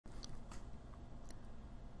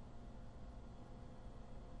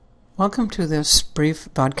Welcome to this brief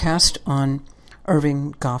podcast on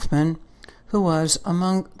Erving Goffman, who was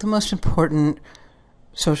among the most important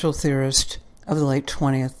social theorists of the late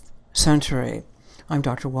 20th century. I'm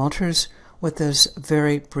Dr. Walters with this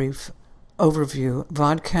very brief overview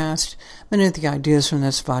vodcast. Many of the ideas from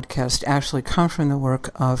this vodcast actually come from the work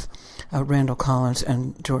of Randall Collins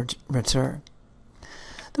and George Ritzer.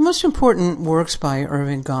 The most important works by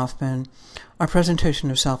Erving Goffman are Presentation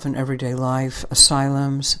of Self in Everyday Life,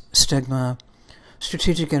 Asylums, Stigma,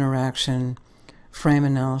 Strategic Interaction, Frame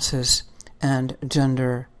Analysis, and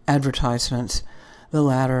Gender Advertisements. The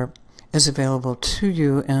latter is available to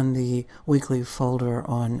you in the weekly folder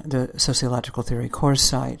on the Sociological Theory course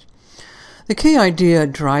site. The key idea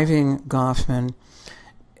driving Goffman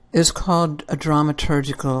is called a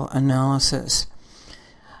dramaturgical analysis.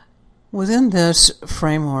 Within this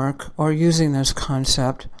framework, or using this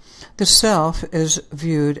concept, the self is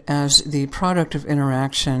viewed as the product of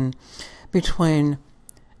interaction between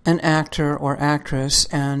an actor or actress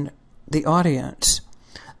and the audience.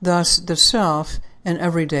 Thus, the self in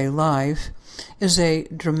everyday life is a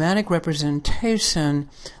dramatic representation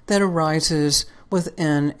that arises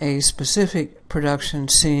within a specific production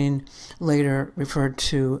scene, later referred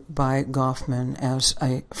to by Goffman as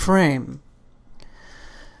a frame.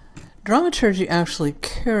 Dramaturgy actually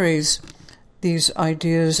carries these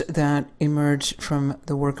ideas that emerge from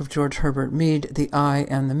the work of George Herbert Mead, the I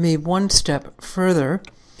and the me, one step further.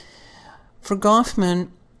 For Goffman,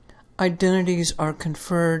 identities are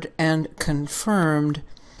conferred and confirmed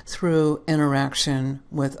through interaction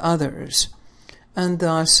with others, and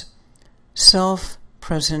thus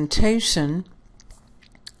self-presentation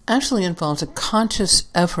actually involves a conscious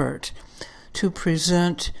effort to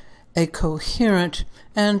present a coherent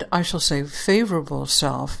and, I shall say, favorable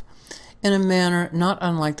self in a manner not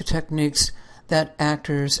unlike the techniques that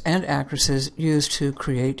actors and actresses use to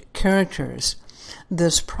create characters.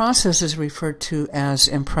 This process is referred to as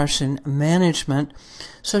impression management,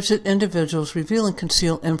 such that individuals reveal and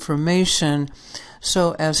conceal information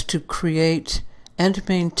so as to create and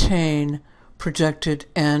maintain projected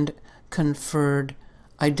and conferred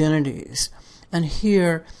identities. And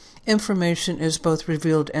here, information is both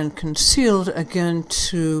revealed and concealed, again,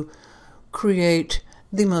 to create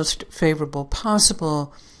the most favorable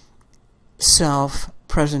possible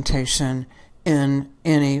self-presentation in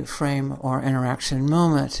any frame or interaction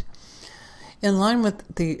moment. In line with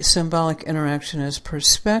the symbolic interaction as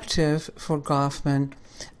perspective for Goffman,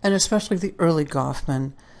 and especially the early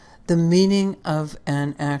Goffman, the meaning of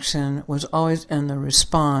an action was always in the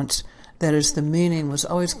response. That is, the meaning was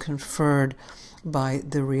always conferred by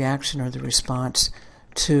the reaction or the response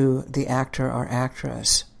to the actor or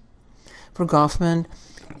actress. For Goffman,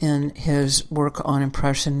 in his work on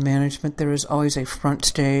impression management, there is always a front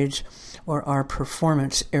stage, or our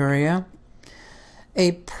performance area,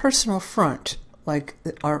 a personal front, like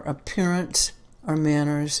our appearance, our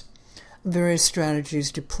manners, various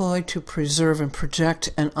strategies deployed to preserve and project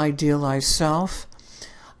an idealized self,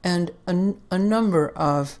 and a number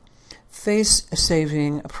of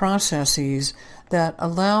face-saving processes that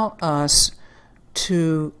allow us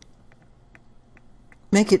to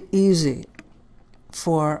make it easy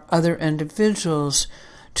for other individuals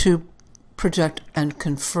to project and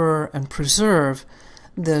confer and preserve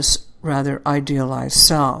this rather idealized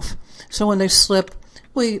self. So when they slip,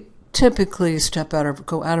 we typically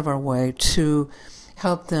go out of our way to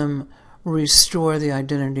help them restore the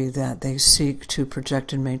identity that they seek to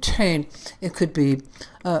project and maintain. It could be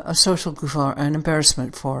a social goof or an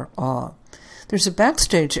embarrassment for all. There's a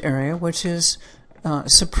backstage area which is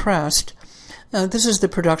suppressed. This is the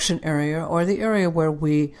production area, or the area where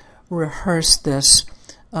we rehearse this,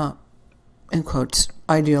 in quotes,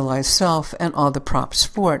 idealized self and all the props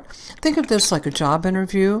for it. Think of this like a job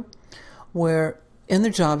interview, where in the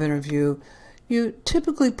job interview, you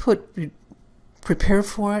typically prepare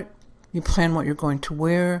for it. You plan what you're going to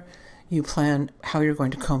wear. You plan how you're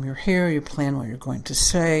going to comb your hair. You plan what you're going to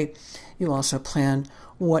say. You also plan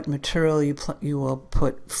what material you will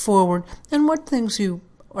put forward and what things you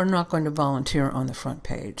are not going to volunteer on the front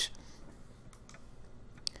page.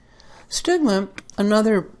 Stigma,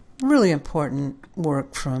 another really important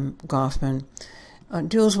work from Goffman,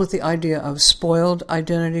 deals with the idea of spoiled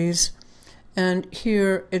identities, and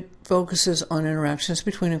here it focuses on interactions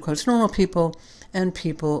between, in quotes, normal people and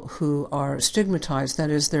people who are stigmatized. That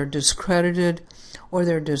is, they're discredited or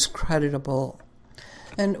they're discreditable.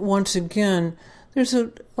 And once again, there's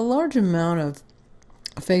a large amount of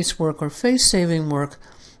face work or face-saving work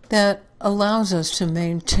that allows us to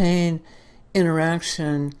maintain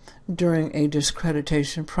interaction during a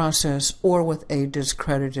discreditation process or with a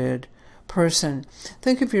discredited person.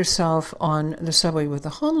 Think of yourself on the subway with a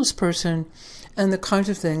homeless person and the kinds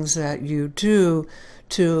of things that you do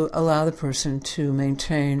to allow the person to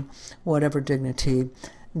maintain whatever dignity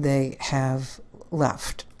they have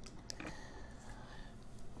left.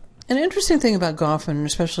 An interesting thing about Goffman,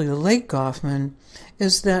 especially the late Goffman,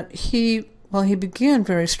 is that while he began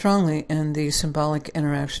very strongly in the symbolic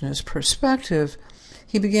interactionist perspective,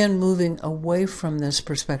 he began moving away from this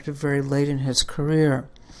perspective very late in his career,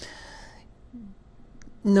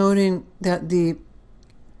 noting that the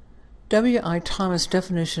W.I. Thomas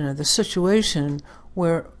definition of the situation,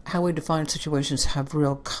 where how we define situations have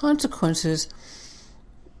real consequences,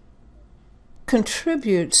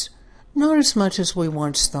 contributes not as much as we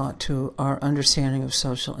once thought to our understanding of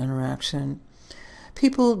social interaction.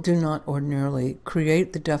 People do not ordinarily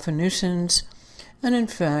create the definitions, and in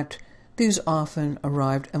fact, these often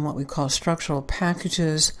arrived in what we call structural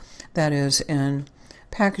packages, that is, in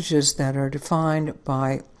packages that are defined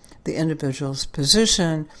by the individual's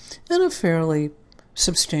position in a fairly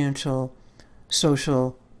substantial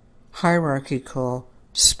social hierarchical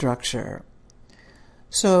structure.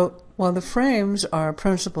 So, while the frames are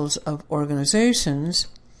principles of organizations,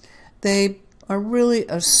 they are really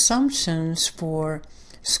assumptions for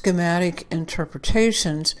schematic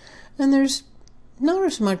interpretations, and there's not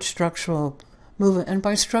as much structural movement. And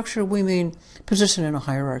by structure, we mean position in a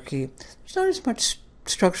hierarchy. There's not as much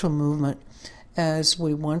structural movement as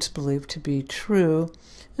we once believed to be true,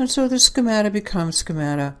 and so the schemata becomes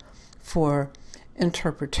schemata for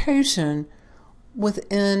interpretation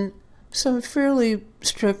within some fairly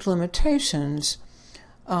strict limitations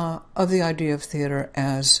of the idea of theater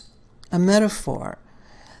as a metaphor.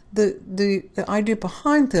 The idea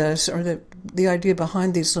behind this, or the idea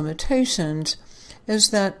behind these limitations, is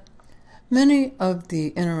that many of the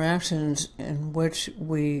interactions in which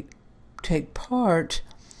we take part,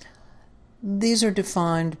 these are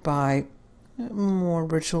defined by more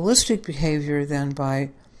ritualistic behavior than by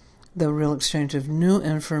the real exchange of new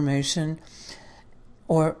information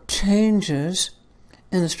or changes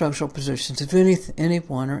in the structural positions of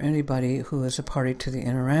anyone or anybody who is a party to the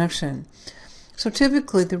interaction. So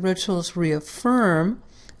typically the rituals reaffirm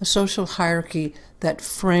a social hierarchy that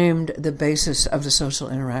framed the basis of the social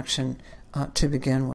interaction to begin with.